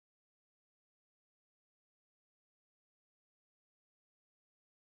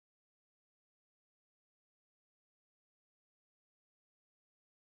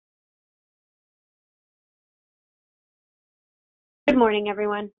Good morning,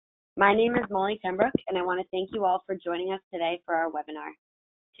 everyone. My name is Molly Pembroke, and I want to thank you all for joining us today for our webinar.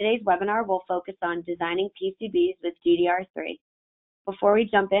 Today's webinar will focus on designing PCBs with DDR3. Before we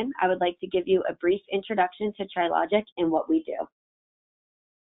jump in, I would like to give you a brief introduction to TriLogic and what we do.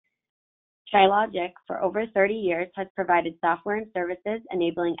 TriLogic, for over 30 years, has provided software and services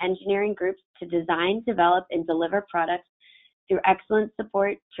enabling engineering groups to design, develop, and deliver products through excellent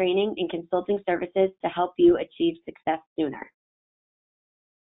support, training, and consulting services to help you achieve success sooner.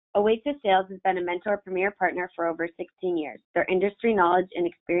 Oasis Sales has been a Mentor Premier Partner for over 16 years. Their industry knowledge and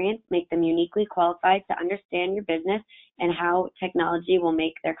experience make them uniquely qualified to understand your business and how technology will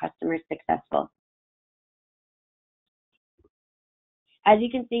make their customers successful. As you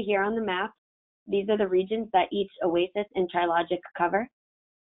can see here on the map, these are the regions that each Oasis and TriLogic cover.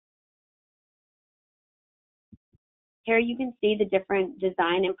 Here you can see the different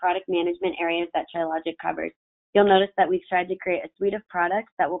design and product management areas that TriLogic covers. You'll notice that we've tried to create a suite of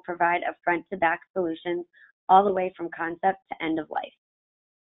products that will provide a front-to-back solutions all the way from concept to end of life.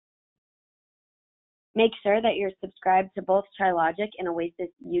 Make sure that you're subscribed to both TriLogic and Oasis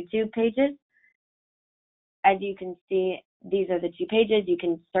YouTube pages. As you can see, these are the two pages. You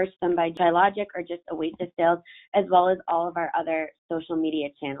can search them by TriLogic or just Oasis Sales, as well as all of our other social media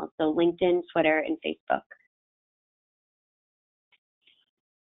channels, so LinkedIn, Twitter, and Facebook.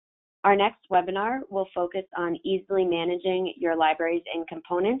 Our next webinar will focus on easily managing your libraries and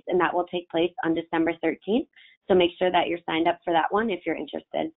components, and that will take place on December 13th. So make sure that you're signed up for that one if you're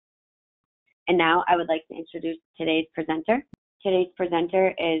interested. And now I would like to introduce today's presenter. Today's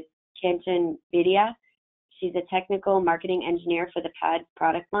presenter is Kanchan Vidya. She's a technical marketing engineer for the PAD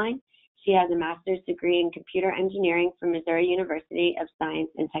product line. She has a master's degree in computer engineering from Missouri University of Science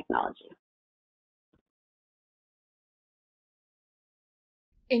and Technology.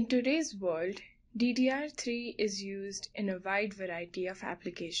 In today's world, DDR3 is used in a wide variety of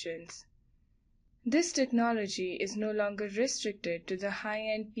applications. This technology is no longer restricted to the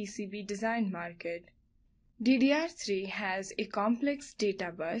high-end PCB design market. DDR3 has a complex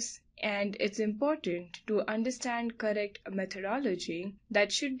data bus, and it's important to understand correct methodology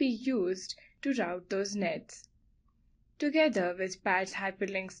that should be used to route those nets. Together with PAD's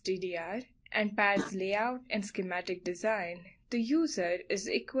hyperlinks DDR and PAD's layout and schematic design, the user is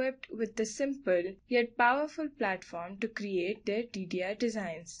equipped with the simple yet powerful platform to create their DDR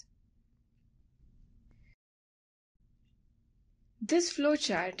designs. This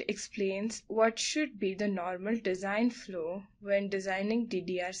flowchart explains what should be the normal design flow when designing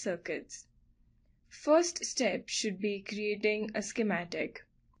DDR circuits. First step should be creating a schematic.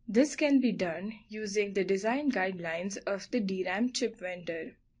 This can be done using the design guidelines of the DRAM chip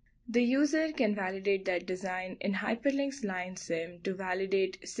vendor. The user can validate that design in Hyperlink's line sim to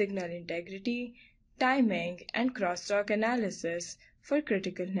validate signal integrity, timing, and crosstalk analysis for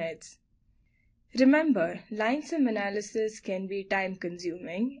critical nets. Remember, line sim analysis can be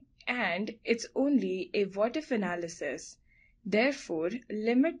time-consuming, and it's only a what-if analysis. Therefore,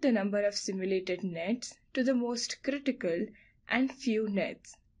 limit the number of simulated nets to the most critical and few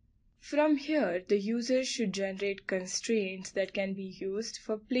nets. From here, the user should generate constraints that can be used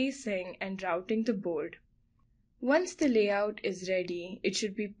for placing and routing the board. Once the layout is ready, it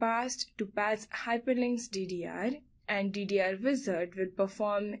should be passed to PAD's hyperlinks DDR, and DDR Wizard will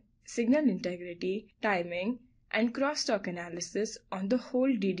perform signal integrity, timing, and crosstalk analysis on the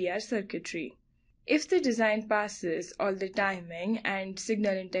whole DDR circuitry. If the design passes all the timing and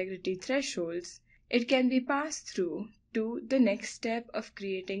signal integrity thresholds, it can be passed through to the next step of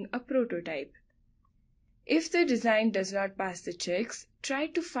creating a prototype. If the design does not pass the checks, try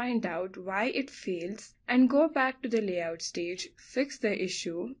to find out why it fails and go back to the layout stage, fix the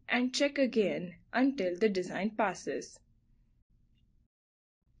issue, and check again until the design passes.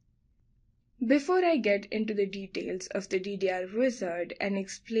 Before I get into the details of the DDR Wizard and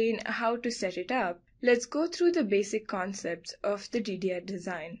explain how to set it up, let's go through the basic concepts of the DDR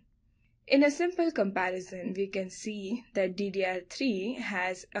design. In a simple comparison, we can see that DDR3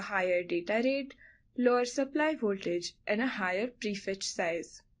 has a higher data rate, lower supply voltage, and a higher prefetch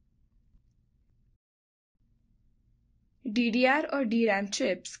size. DDR or DRAM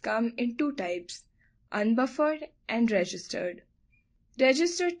chips come in two types, unbuffered and registered.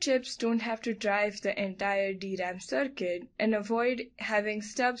 Registered chips don't have to drive the entire DRAM circuit and avoid having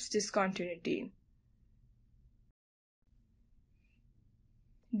stubs discontinuity.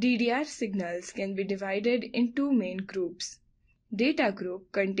 DDR signals can be divided in two main groups. Data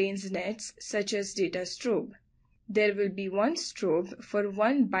group contains nets such as data strobe. There will be one strobe for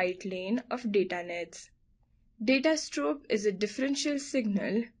one byte lane of data nets. Data strobe is a differential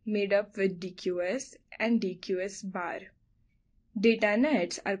signal made up with DQS and DQS bar. Data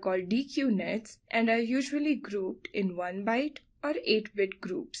nets are called DQ nets and are usually grouped in 1 byte or 8-bit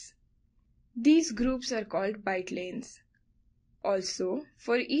groups. These groups are called byte lanes. Also,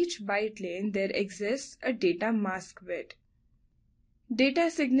 for each byte lane there exists a data mask bit. Data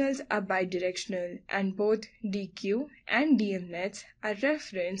signals are bidirectional and both DQ and DM nets are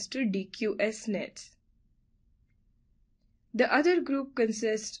referenced to DQS nets. The other group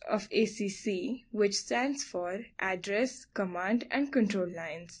consists of ACC, which stands for Address, Command and Control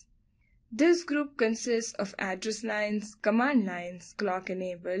Lines. This group consists of address lines, command lines, clock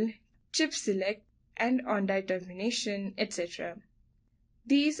enable, chip select, and on-die termination, etc.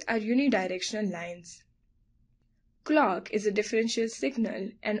 These are unidirectional lines. Clock is a differential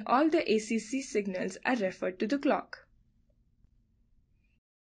signal, and all the ACC signals are referred to the clock.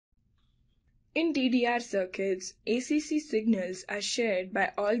 In DDR circuits, ACC signals are shared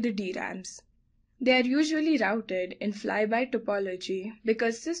by all the DRAMs. They are usually routed in flyby topology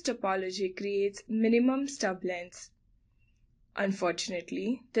because this topology creates minimum stub lengths.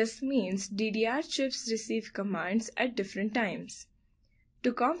 Unfortunately, this means DDR chips receive commands at different times.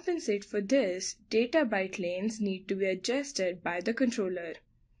 To compensate for this, data byte lanes need to be adjusted by the controller.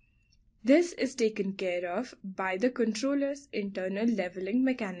 This is taken care of by the controller's internal leveling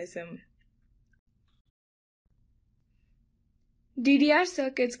mechanism. DDR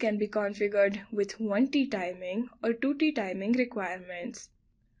circuits can be configured with 1T timing or 2T timing requirements.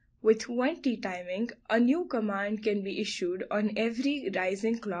 With 1T timing, a new command can be issued on every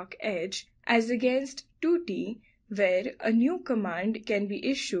rising clock edge, as against 2T, where a new command can be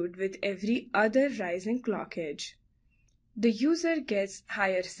issued with every other rising clock edge. The user gets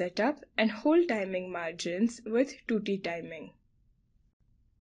higher setup and hold timing margins with 2T timing.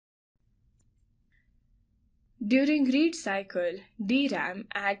 During read cycle, DRAM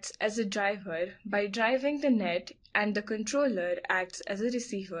acts as a driver by driving the net and the controller acts as a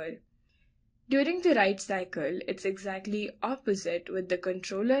receiver. During the write cycle, it's exactly opposite, with the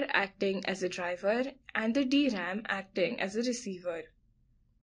controller acting as a driver and the DRAM acting as a receiver.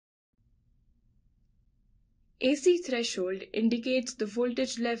 AC threshold indicates the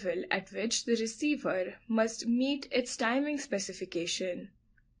voltage level at which the receiver must meet its timing specification.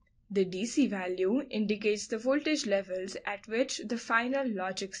 The DC value indicates the voltage levels at which the final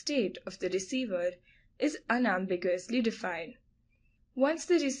logic state of the receiver is unambiguously defined. Once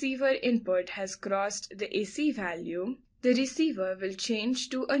the receiver input has crossed the AC value, the receiver will change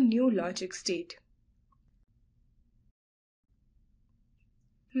to a new logic state.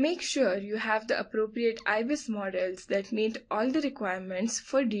 Make sure you have the appropriate IBIS models that meet all the requirements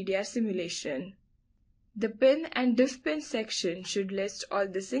for DDR simulation. The pin and diff pin section should list all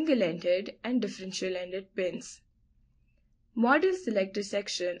the single-ended and differential-ended pins. Model selector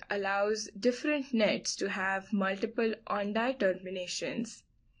section allows different nets to have multiple on-die terminations.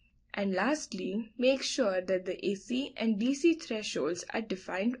 And lastly, make sure that the AC and DC thresholds are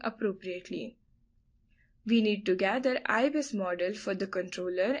defined appropriately. We need to gather IBIS model for the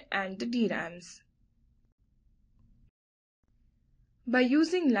controller and the DRAMs. By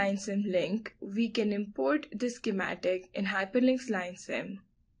using LineSim Link, we can import the schematic in Hyperlink's LineSim.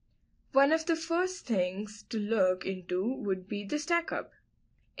 One of the first things to look into would be the stackup.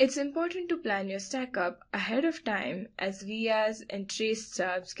 It's important to plan your stackup ahead of time, as vias and trace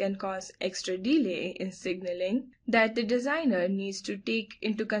stubs can cause extra delay in signaling that the designer needs to take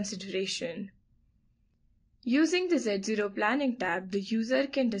into consideration. Using the Z0 Planning tab, the user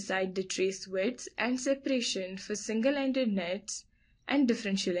can decide the trace widths and separation for single-ended nets and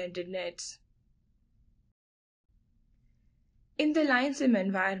differential-ended nets. In the LineSim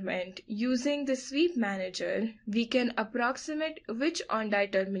environment, using the sweep manager, we can approximate which on-die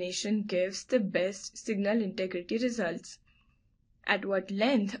termination gives the best signal integrity results. At what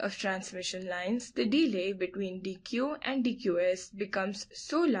length of transmission lines the delay between DQ and DQS becomes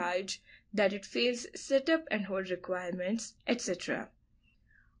so large that it fails setup and hold requirements, etc.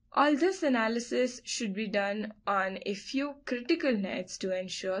 All this analysis should be done on a few critical nets to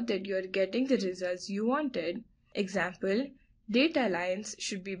ensure that you are getting the results you wanted. Example, data lines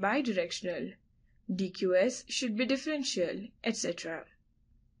should be bidirectional, DQS should be differential, etc.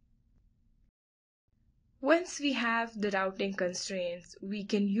 Once we have the routing constraints, we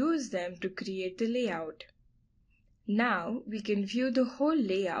can use them to create the layout. Now we can view the whole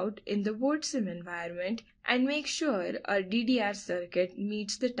layout in the BoardSim environment and make sure our DDR circuit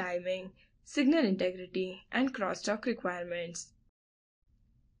meets the timing, signal integrity, and crosstalk requirements.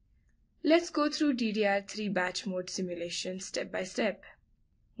 Let's go through DDR3 batch mode simulation step by step.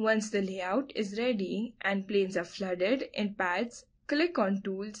 Once the layout is ready and planes are flooded in pads, click on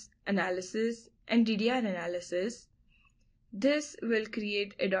Tools, Analysis, and DDR Analysis. This will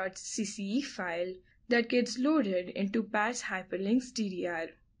create a .cce file that gets loaded into PAT's hyperlinks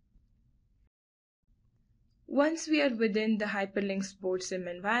DDR. Once we are within the hyperlinks board sim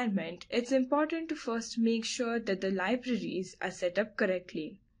environment, it's important to first make sure that the libraries are set up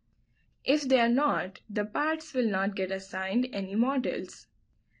correctly. If they are not, the parts will not get assigned any models.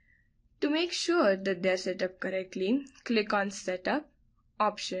 To make sure that they are set up correctly, click on Setup,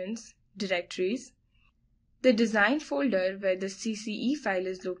 Options, Directories. The design folder where the CCE file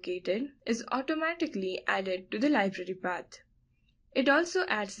is located is automatically added to the library path. It also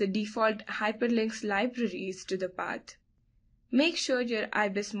adds the default hyperlinks libraries to the path. Make sure your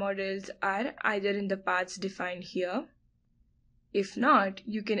IBIS models are either in the paths defined here. If not,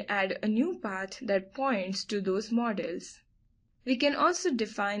 you can add a new path that points to those models. We can also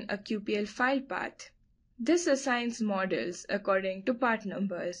define a QPL file path. This assigns models according to part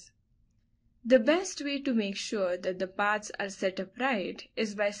numbers. The best way to make sure that the paths are set up right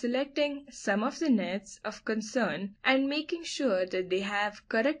is by selecting some of the nets of concern and making sure that they have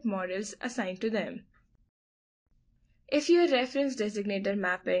correct models assigned to them. If your reference designator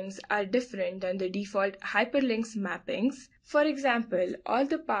mappings are different than the default hyperlinks mappings, for example, all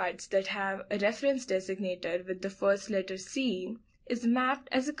the parts that have a reference designator with the first letter C is mapped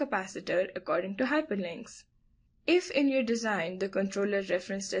as a capacitor according to hyperlinks. If in your design the controller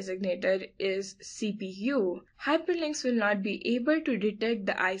reference designator is CPU, hyperlinks will not be able to detect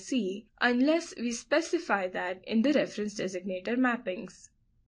the IC unless we specify that in the reference designator mappings.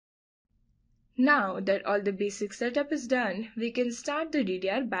 Now that all the basic setup is done, we can start the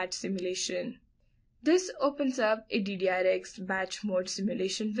DDR batch simulation. This opens up a DDRX batch mode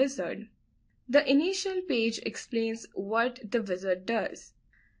simulation wizard. The initial page explains what the wizard does.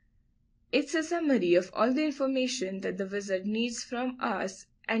 It's a summary of all the information that the wizard needs from us,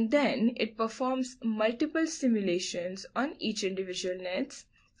 and then it performs multiple simulations on each individual nets,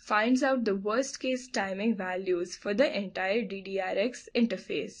 finds out the worst case timing values for the entire DDRX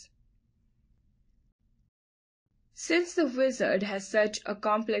interface. Since the wizard has such a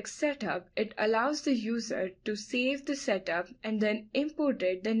complex setup, it allows the user to save the setup and then import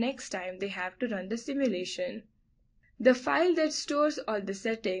it the next time they have to run the simulation. The file that stores all the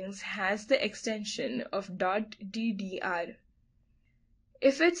settings has the extension of .ddr.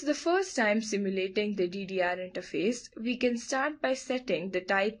 If it's the first time simulating the DDR interface, we can start by setting the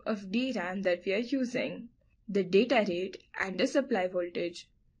type of DRAM that we are using, the data rate, and the supply voltage.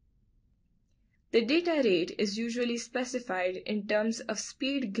 The data rate is usually specified in terms of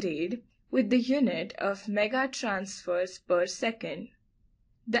speed grade with the unit of megatransfers per second.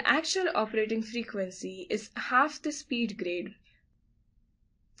 The actual operating frequency is half the speed grade.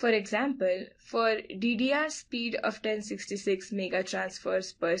 For example, for DDR speed of 1066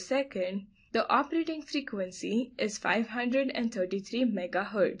 megatransfers per second, the operating frequency is 533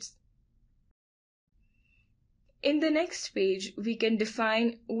 MHz. In the next page, we can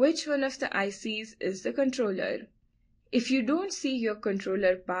define which one of the ICs is the controller. If you don't see your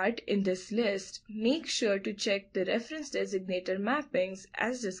controller part in this list, make sure to check the reference designator mappings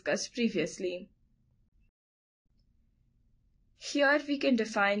as discussed previously. Here we can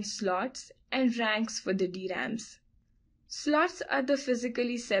define slots and ranks for the DRAMs. Slots are the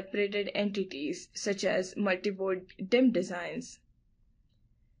physically separated entities, such as multiboard DIMM designs.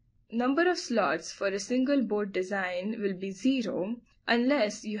 Number of slots for a single board design will be 0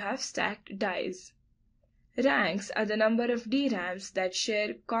 unless you have stacked dies. Ranks are the number of DRAMs that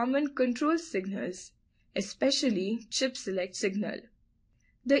share common control signals, especially chip select signal.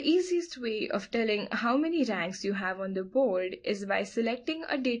 The easiest way of telling how many ranks you have on the board is by selecting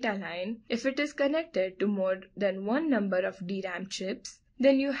a data line. If it is connected to more than one number of DRAM chips,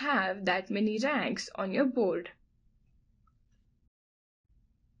 then you have that many ranks on your board.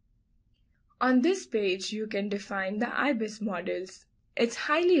 On this page, you can define the IBIS models. It's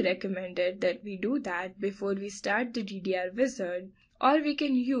highly recommended that we do that before we start the DDR wizard, or we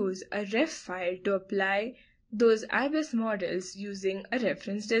can use a ref file to apply those IBIS models using a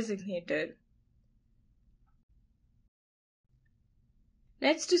reference designator.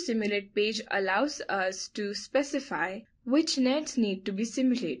 Nets to Simulate page allows us to specify which nets need to be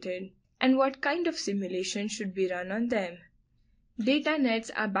simulated and what kind of simulation should be run on them. Data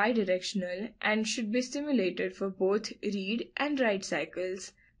nets are bidirectional and should be simulated for both read and write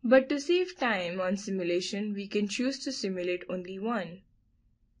cycles, but to save time on simulation, we can choose to simulate only one.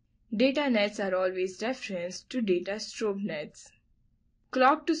 Data nets are always referenced to data strobe nets.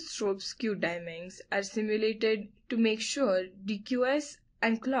 Clock to strobe skew timings are simulated to make sure DQS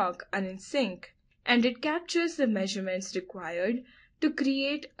and clock are in sync, and it captures the measurements required to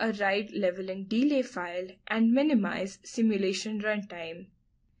create a write leveling delay file and minimize simulation runtime.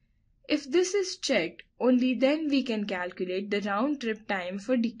 If this is checked, only then we can calculate the round-trip time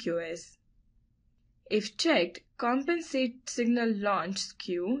for DQS. If checked, compensate signal launch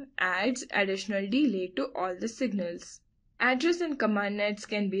skew adds additional delay to all the signals. Address and command nets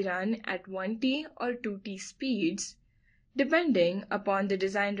can be run at 1T or 2T speeds, depending upon the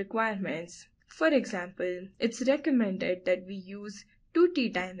design requirements. For example, it's recommended that we use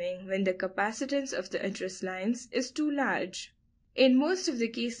 2T timing when the capacitance of the address lines is too large. In most of the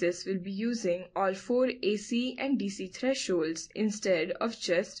cases, we'll be using all 4 AC and DC thresholds instead of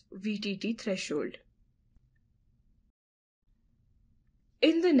just VTT threshold.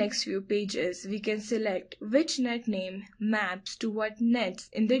 In the next few pages, we can select which net name maps to what nets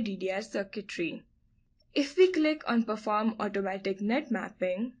in the DDR circuitry. If we click on Perform Automatic Net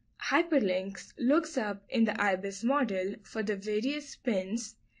Mapping, Hyperlinks looks up in the IBIS model for the various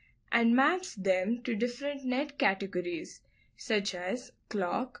pins and maps them to different net categories such as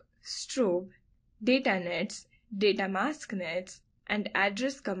clock, strobe, data nets, data mask nets, and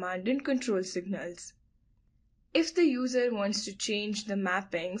address command and control signals. If the user wants to change the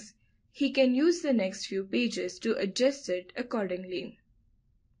mappings, he can use the next few pages to adjust it accordingly.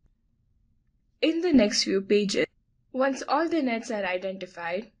 In the next few pages, once all the nets are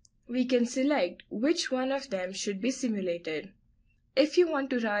identified, we can select which one of them should be simulated. If you want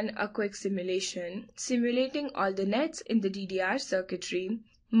to run a quick simulation, simulating all the nets in the DDR circuitry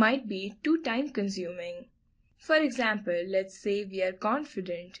might be too time-consuming. For example, let's say we are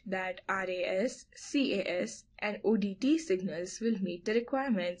confident that RAS, CAS, and ODT signals will meet the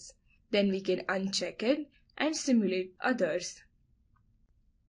requirements. Then we can uncheck it and simulate others.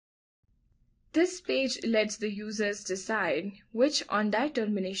 This page lets the users decide which on-die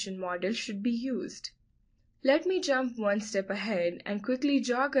termination model should be used. Let me jump one step ahead and quickly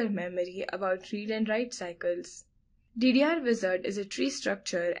jog our memory about read and write cycles. DDR Wizard is a tree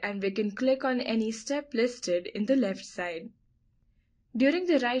structure and we can click on any step listed in the left side. During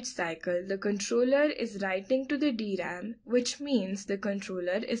the write cycle, the controller is writing to the DRAM, which means the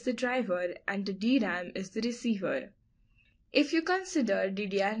controller is the driver and the DRAM is the receiver. If you consider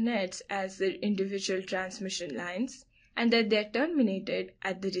DDR nets as the individual transmission lines and that they are terminated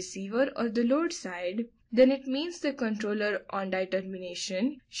at the receiver or the load side, then it means the controller on-die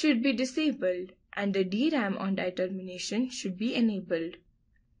termination should be disabled and the DRAM on-die termination should be enabled.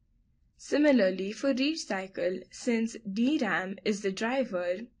 Similarly, for read cycle, since DRAM is the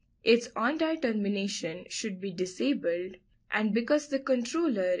driver, its on-die termination should be disabled, and because the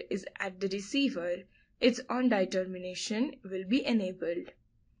controller is at the receiver, its on-die termination will be enabled.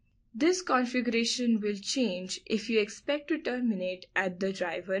 This configuration will change if you expect to terminate at the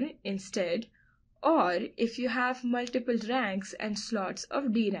driver instead, or if you have multiple ranks and slots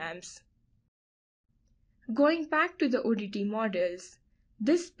of DRAMs. Going back to the ODT models,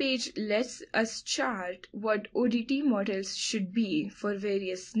 this page lets us chart what ODT models should be for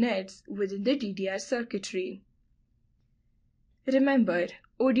various nets within the DDR circuitry. Remember,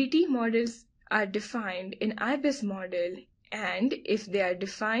 ODT models are defined in IBIS model, and if they are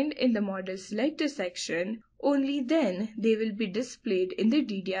defined in the model selector section, only then they will be displayed in the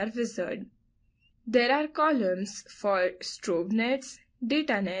DDR Wizard. There are columns for strobe nets,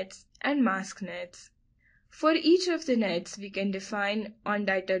 data nets, and mask nets. For each of the nets, we can define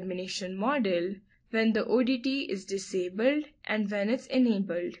on-die termination model when the ODT is disabled and when it's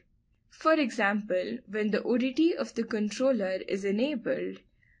enabled. For example, when the ODT of the controller is enabled,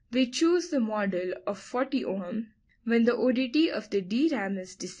 we choose the model of 40 ohm. When the ODT of the DRAM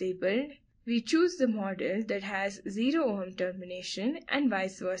is disabled, we choose the model that has 0 ohm termination and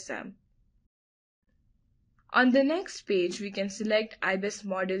vice versa. On the next page, we can select IBIS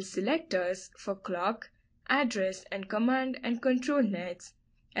model selectors for clock, address, and command and control nets,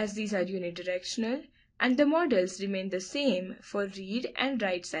 as these are unidirectional, and the models remain the same for read and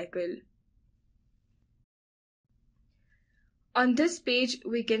write cycle. On this page,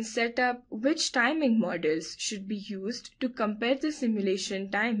 we can set up which timing models should be used to compare the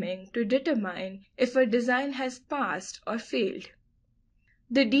simulation timing to determine if a design has passed or failed.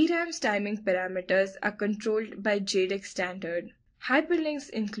 The DRAM's timing parameters are controlled by JEDEC standard. Hyperlinks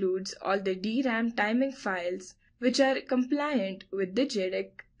includes all the DRAM timing files which are compliant with the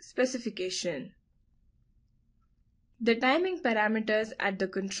JEDEC specification. The timing parameters at the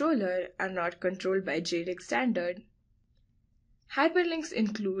controller are not controlled by JEDEC standard. Hyperlinks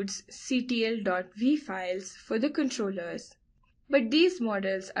includes ctl.v files for the controllers, but these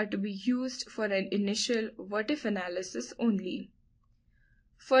models are to be used for an initial what-if analysis only.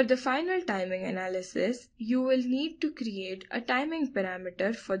 For the final timing analysis, you will need to create a timing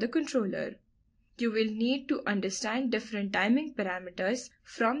parameter for the controller. You will need to understand different timing parameters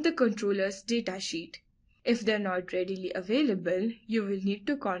from the controller's datasheet. If they're not readily available, you will need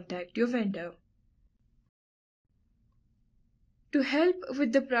to contact your vendor. To help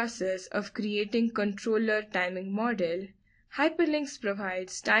with the process of creating controller timing model, Hyperlinks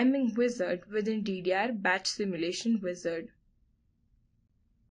provides Timing Wizard within DDR Batch Simulation Wizard.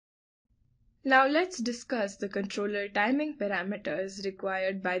 Now let's discuss the controller timing parameters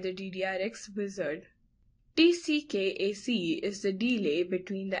required by the DDRX wizard. TCKAC is the delay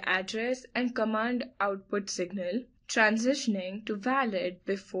between the address and command output signal transitioning to valid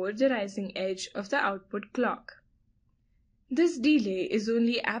before the rising edge of the output clock. This delay is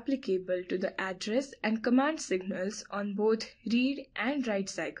only applicable to the address and command signals on both read and write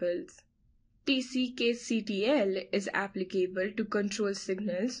cycles. TCKCTL is applicable to control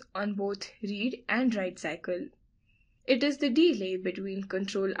signals on both read and write cycle. It is the delay between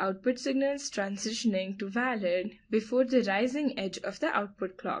control output signals transitioning to valid before the rising edge of the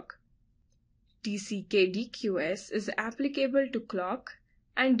output clock. TCKDQS is applicable to clock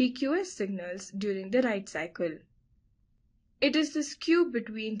and DQS signals during the write cycle. It is the skew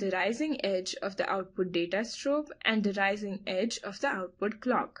between the rising edge of the output data strobe and the rising edge of the output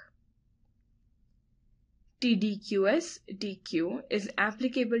clock. TDQS-DQ is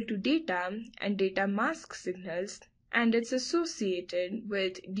applicable to data and data mask signals, and it's associated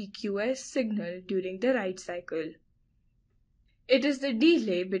with DQS signal during the write cycle. It is the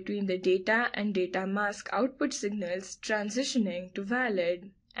delay between the data and data mask output signals transitioning to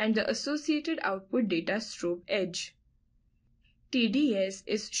valid and the associated output data strobe edge. TDS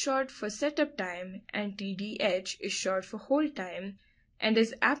is short for setup time and TDH is short for hold time and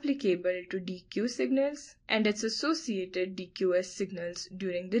is applicable to DQ signals and its associated DQS signals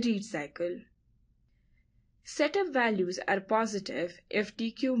during the read cycle. Setup values are positive if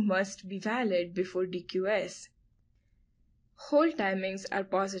DQ must be valid before DQS. Hold timings are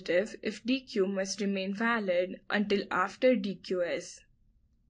positive if DQ must remain valid until after DQS.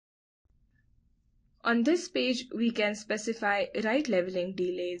 On this page, we can specify write leveling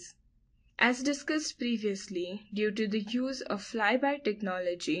delays. As discussed previously, due to the use of flyby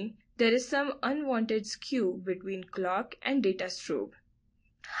technology, there is some unwanted skew between clock and data strobe.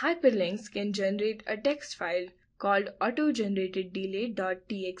 Hyperlinks can generate a text file called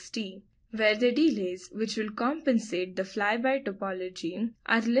autogenerateddelay.txt, where the delays which will compensate the flyby topology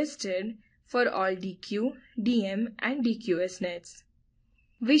are listed for all DQ, DM, and DQS nets.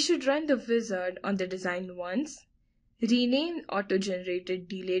 We should run the wizard on the design once, rename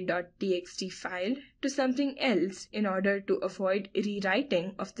autogenerateddelay.txt file to something else in order to avoid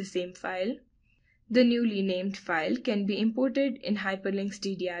rewriting of the same file. The newly named file can be imported in Hyperlink's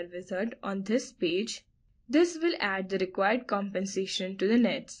DDR wizard on this page. This will add the required compensation to the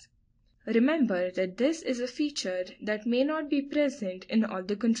nets. Remember that this is a feature that may not be present in all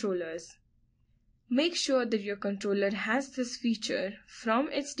the controllers. Make sure that your controller has this feature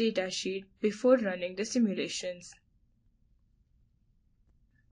from its datasheet before running the simulations.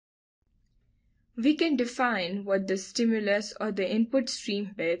 We can define what the stimulus or the input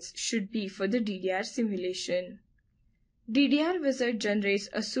stream bits should be for the DDR simulation. DDR wizard generates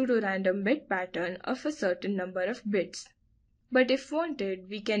a pseudo-random bit pattern of a certain number of bits. But if wanted,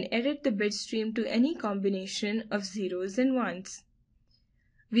 we can edit the bit stream to any combination of zeros and ones.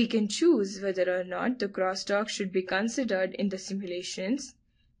 We can choose whether or not the crosstalk should be considered in the simulations,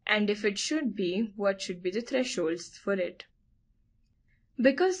 and if it should be, what should be the thresholds for it.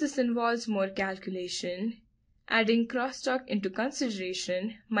 Because this involves more calculation, adding crosstalk into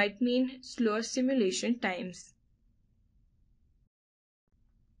consideration might mean slower simulation times.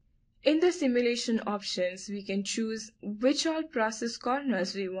 In the simulation options, we can choose which all process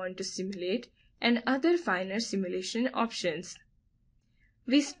corners we want to simulate and other finer simulation options.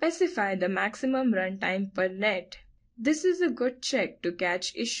 We specify the maximum runtime per net. This is a good check to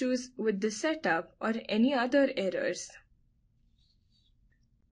catch issues with the setup or any other errors.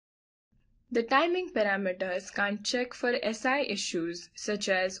 The timing parameters can't check for SI issues such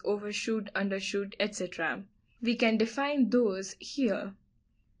as overshoot, undershoot, etc. We can define those here.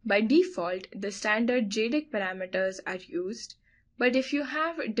 By default, the standard JDEC parameters are used, but if you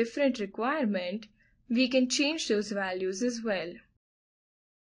have a different requirement, we can change those values as well.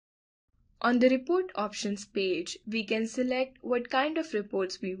 On the report options page, we can select what kind of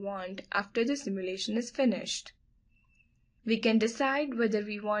reports we want after the simulation is finished. We can decide whether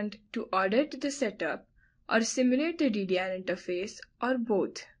we want to audit the setup or simulate the DDR interface or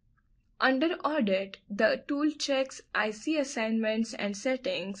both. Under Audit, the tool checks IC assignments and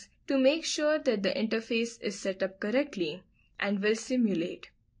settings to make sure that the interface is set up correctly and will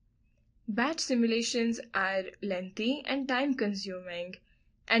simulate. Batch simulations are lengthy and time-consuming,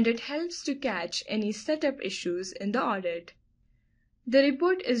 and it helps to catch any setup issues in the audit. The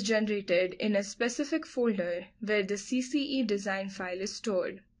report is generated in a specific folder where the CCE design file is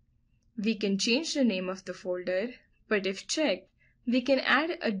stored. We can change the name of the folder, but if checked, we can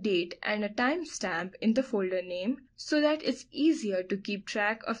add a date and a timestamp in the folder name so that it's easier to keep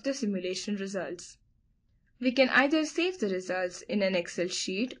track of the simulation results. We can either save the results in an Excel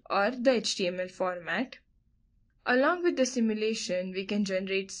sheet or the HTML format. Along with the simulation, we can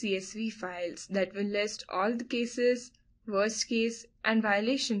generate CSV files that will list all the cases, worst case, and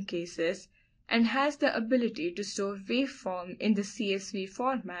violation cases, and has the ability to store waveform in the CSV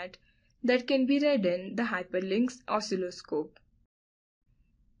format that can be read in the hyperlinked oscilloscope.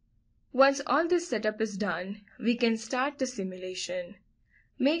 Once all this setup is done, we can start the simulation.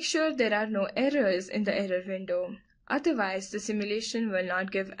 Make sure there are no errors in the error window, otherwise the simulation will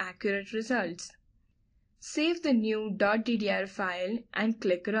not give accurate results. Save the new .ddr file and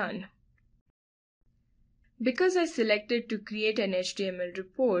click Run. Because I selected to create an HTML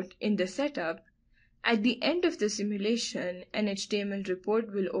report in the setup, at the end of the simulation, an HTML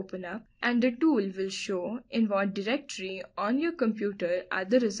report will open up and the tool will show in what directory on your computer are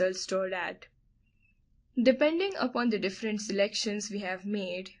the results stored at. Depending upon the different selections we have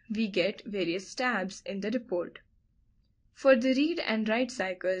made, we get various tabs in the report. For the read and write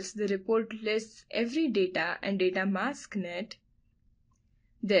cycles, the report lists every data and data mask net,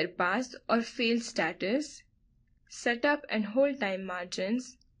 their pass or fail status, setup and hold time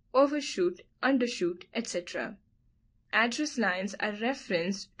margins, overshoot, undershoot, etc. Address lines are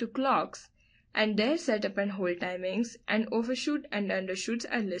referenced to clocks and their setup and hold timings, and overshoot and undershoots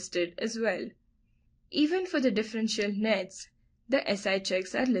are listed as well. Even for the differential nets, the SI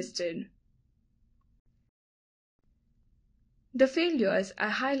checks are listed. The failures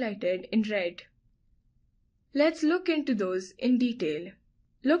are highlighted in red. Let's look into those in detail.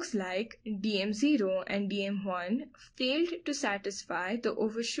 Looks like DM0 and DM1 failed to satisfy the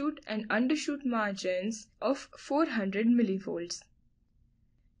overshoot and undershoot margins of 400 millivolts.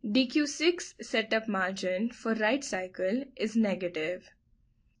 DQ6 setup margin for write cycle is negative.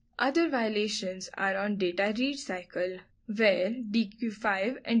 Other violations are on data read cycle, where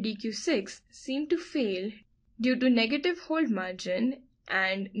DQ5 and DQ6 seem to fail due to negative hold margin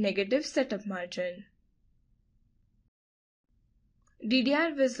and negative setup margin.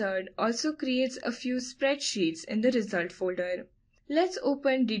 DDR Wizard also creates a few spreadsheets in the result folder. Let's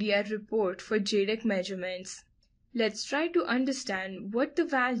open DDR report for JDEC measurements. Let's try to understand what the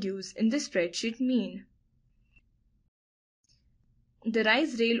values in the spreadsheet mean. The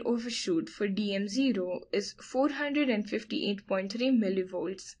rise rail overshoot for DM0 is 458.3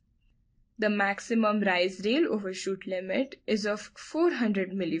 millivolts. The maximum rise rail overshoot limit is of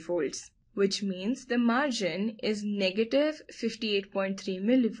 400 millivolts, which means the margin is negative 58.3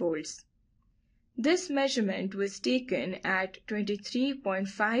 millivolts. This measurement was taken at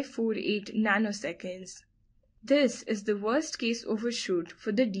 23.548 nanoseconds. This is the worst case overshoot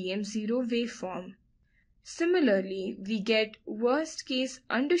for the DM0 waveform. Similarly, we get worst case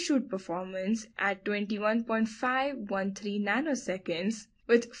undershoot performance at 21.513 nanoseconds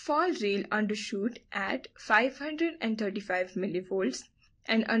with fall rail undershoot at 535 millivolts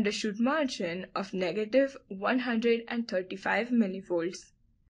and undershoot margin of negative 135 millivolts.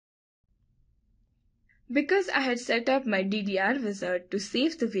 Because I had set up my DDR wizard to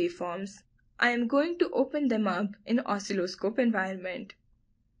save the waveforms, I am going to open them up in oscilloscope environment.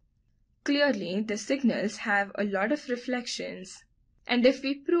 Clearly, the signals have a lot of reflections, and if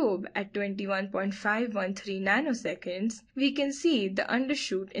we probe at 21.513 nanoseconds, we can see the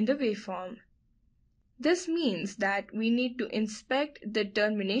undershoot in the waveform. This means that we need to inspect the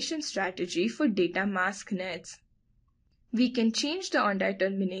termination strategy for data mask nets. We can change the on-die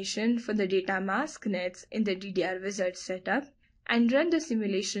termination for the data mask nets in the DDR wizard setup and run the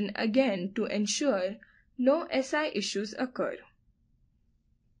simulation again to ensure no SI issues occur.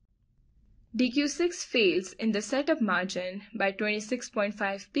 DQ6 fails in the setup margin by 26.5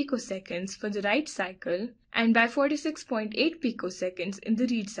 picoseconds for the write cycle and by 46.8 picoseconds in the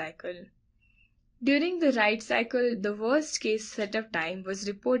read cycle. During the write cycle, the worst case setup time was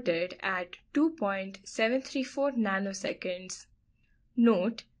reported at 2.734 nanoseconds.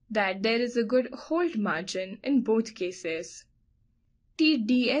 Note that there is a good hold margin in both cases.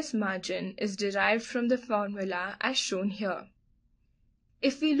 TDS margin is derived from the formula as shown here.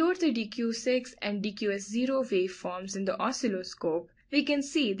 If we load the DQ6 and DQS0 waveforms in the oscilloscope, we can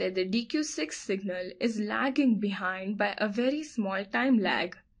see that the DQ6 signal is lagging behind by a very small time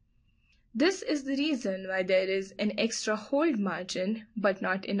lag. This is the reason why there is an extra hold margin but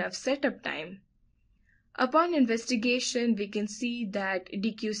not enough setup time. Upon investigation, we can see that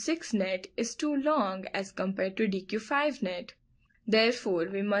DQ6 net is too long as compared to DQ5 net. Therefore,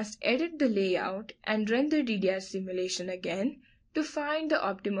 we must edit the layout and run the DDR simulation again to find the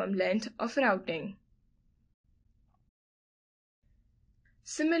optimum length of routing.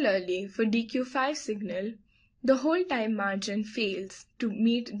 Similarly, for DQ5 signal, the hold time margin fails to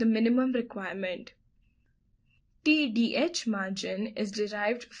meet the minimum requirement. TDH margin is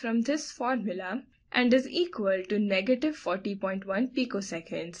derived from this formula and is equal to negative 40.1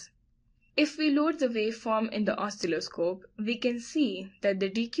 picoseconds. If we load the waveform in the oscilloscope, we can see that the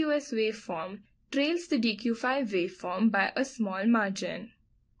DQS waveform trails the DQ5 waveform by a small margin.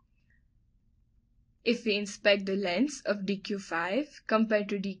 If we inspect the lengths of DQ5 compared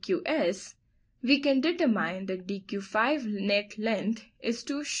to DQS, we can determine that DQ5 net length is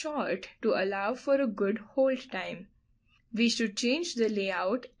too short to allow for a good hold time. We should change the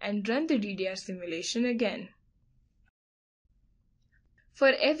layout and run the DDR simulation again.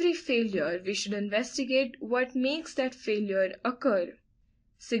 For every failure, we should investigate what makes that failure occur.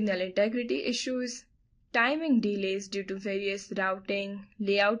 Signal integrity issues, timing delays due to various routing,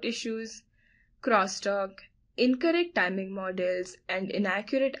 layout issues, crosstalk, incorrect timing models, and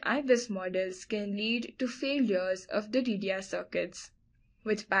inaccurate IBIS models can lead to failures of the DDR circuits.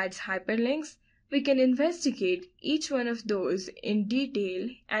 With PADS hyperlinks, we can investigate each one of those in detail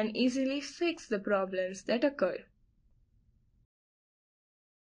and easily fix the problems that occur.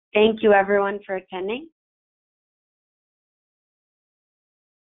 Thank you everyone for attending.